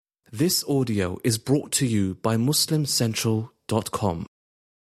This audio is brought to you by MuslimCentral.com.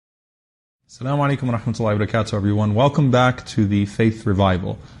 Assalamu alaikum wa rahmatullahi wa barakatuh, everyone. Welcome back to the Faith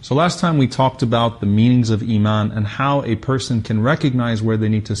Revival. So last time we talked about the meanings of Iman and how a person can recognize where they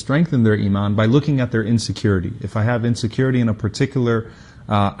need to strengthen their Iman by looking at their insecurity. If I have insecurity in a particular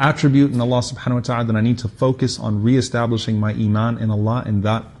attribute in Allah subhanahu wa ta'ala, then I need to focus on reestablishing my Iman in Allah in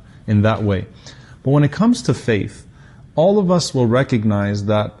that way. But when it comes to faith, all of us will recognize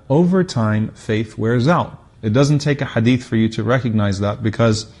that over time, faith wears out. It doesn't take a hadith for you to recognize that,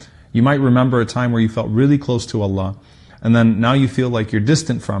 because you might remember a time where you felt really close to Allah, and then now you feel like you're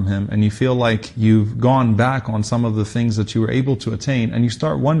distant from Him, and you feel like you've gone back on some of the things that you were able to attain, and you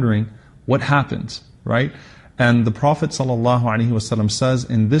start wondering what happened, right? And the Prophet ﷺ says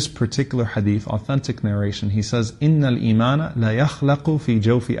in this particular hadith, authentic narration, he says, إِنَّ الْإِيمَانَ لَا يَخْلَقُ فِي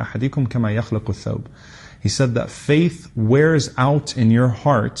جَوْفِ أَحَدِكُمْ كَمَا يَخْلَقُ الثَّوْبِ. He said that faith wears out in your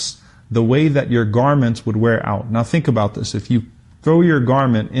hearts the way that your garments would wear out. Now think about this. If you throw your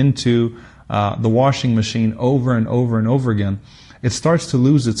garment into the washing machine over and over and over again, it starts to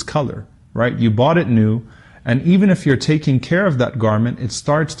lose its color, right? You bought it new, and even if you're taking care of that garment, it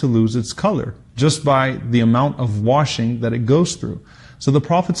starts to lose its color just by the amount of washing that it goes through. So the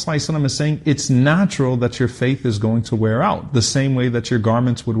Prophet ﷺ is saying it's natural that your faith is going to wear out, the same way that your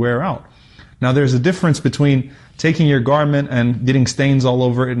garments would wear out. Now there's a difference between taking your garment and getting stains all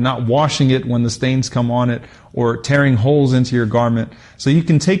over it, not washing it when the stains come on it, or tearing holes into your garment. So you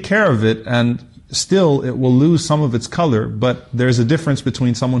can take care of it and still it will lose some of its color, but there's a difference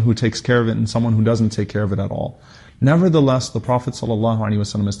between someone who takes care of it and someone who doesn't take care of it at all. Nevertheless, the Prophet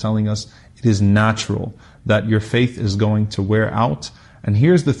ﷺ is telling us it is natural that your faith is going to wear out. And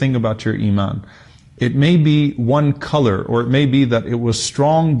here's the thing about your Iman. It may be one color, or it may be that it was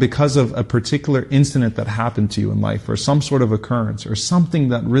strong because of a particular incident that happened to you in life, or some sort of occurrence, or something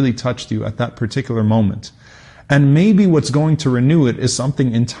that really touched you at that particular moment. And maybe what's going to renew it is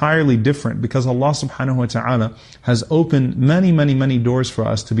something entirely different, because Allah subhanahu wa ta'ala has opened many, many, many doors for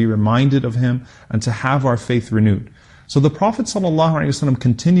us to be reminded of Him and to have our faith renewed. So the Prophet ﷺ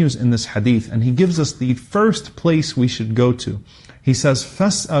continues in this hadith, and he gives us the first place we should go to. He says,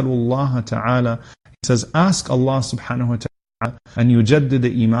 فَاسْأَلُوا اللَّهَ تَعَالَى. He says, ask Allah subhanahu wa ta'ala, and yujaddid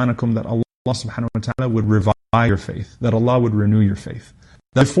imanakum, that Allah subhanahu wa ta'ala would revive your faith, that Allah would renew your faith.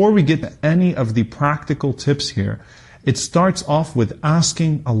 Before we get to any of the practical tips here, it starts off with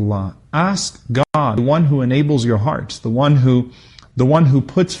asking Allah. Ask God, the one who enables your heart, the one who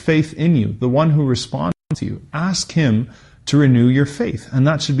puts faith in you, the one who responds to you. Ask Him to renew your faith. And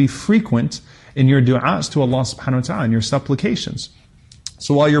that should be frequent in your du'as to Allah subhanahu wa ta'ala, in your supplications.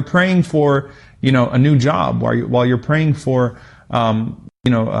 So while you're praying for, a new job, while you're praying for,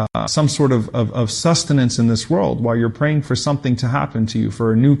 some sort of sustenance in this world, while you're praying for something to happen to you,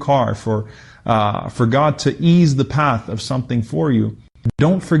 for a new car, for God to ease the path of something for you,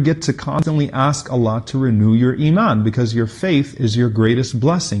 don't forget to constantly ask Allah to renew your Iman, because your faith is your greatest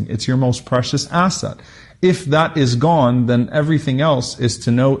blessing. It's your most precious asset. If that is gone, then everything else is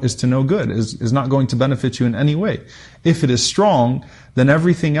to no good, is not going to benefit you in any way. If it is strong, then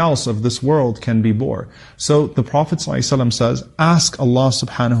everything else of this world can be bore. So the Prophet ﷺ says, ask Allah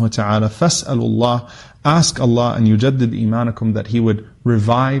subhanahu wa ta'ala, فَاسْأَلُوا, ask Allah and yujaddid imanakum, that He would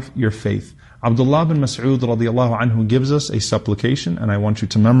revive your faith. Abdullah bin Mas'ud radiallahu anhu gives us a supplication, and I want you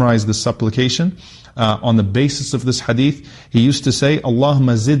to memorize this supplication on the basis of this hadith. He used to say,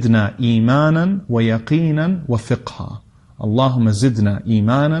 Allahumma zidna imanan wa yaqinan wa fiqha. Allahumma zidna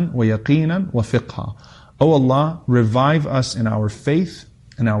imanan wa yaqinan wa fiqha. O Allah, revive us in our faith,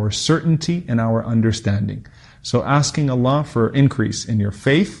 in our certainty, in our understanding. So asking Allah for increase in your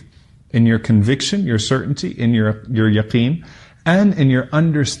faith, in your conviction, your certainty, in your yaqeen, and in your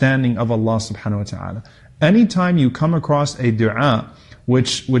understanding of Allah subhanahu wa ta'ala. Anytime you come across a dua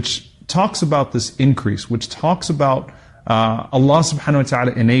which talks about this increase, which talks about Allah subhanahu wa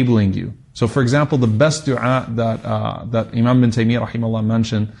ta'ala enabling you. So for example, the best dua that Imam bin Taymiyyah rahimahullah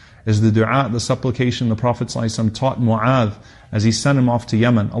mentioned is the dua, the supplication the Prophet ﷺ taught Mu'adh as he sent him off to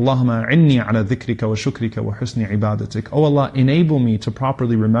Yemen. Allahumma inni ala dhikrika wa shukrika wa husni ibadatik. Oh Allah, enable me to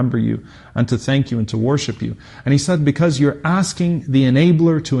properly remember you and to thank you and to worship you. And he said, because you're asking the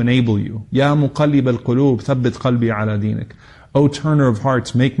enabler to enable you. Ya muqallib al-qulub, thabbit qalbi ala dinik. O turner of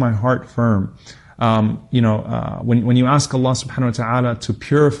hearts, make my heart firm. When you ask Allah subhanahu wa ta'ala to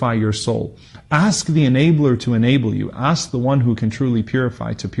purify your soul, ask the enabler to enable you. Ask the one who can truly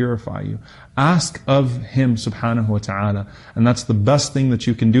purify to purify you. Ask of Him subhanahu wa ta'ala. And that's the best thing that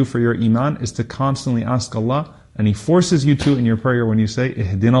you can do for your Iman, is to constantly ask Allah And He forces you to in your prayer when you say,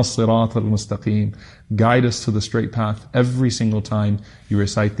 Ihdina as-sirat al-mustaqim. Guide us to the straight path every single time you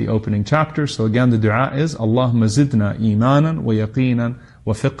recite the opening chapter. So again, the dua is, Allahumma zidna imanan wa yaqinan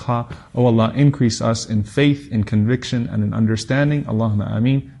wa fiqha. Oh Allah, increase us in faith, in conviction, and in understanding. Allahumma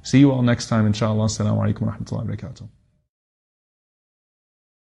ameen. See you all next time, inshallah. Assalamu alaikum wa rahmatullahi wa barakatuh.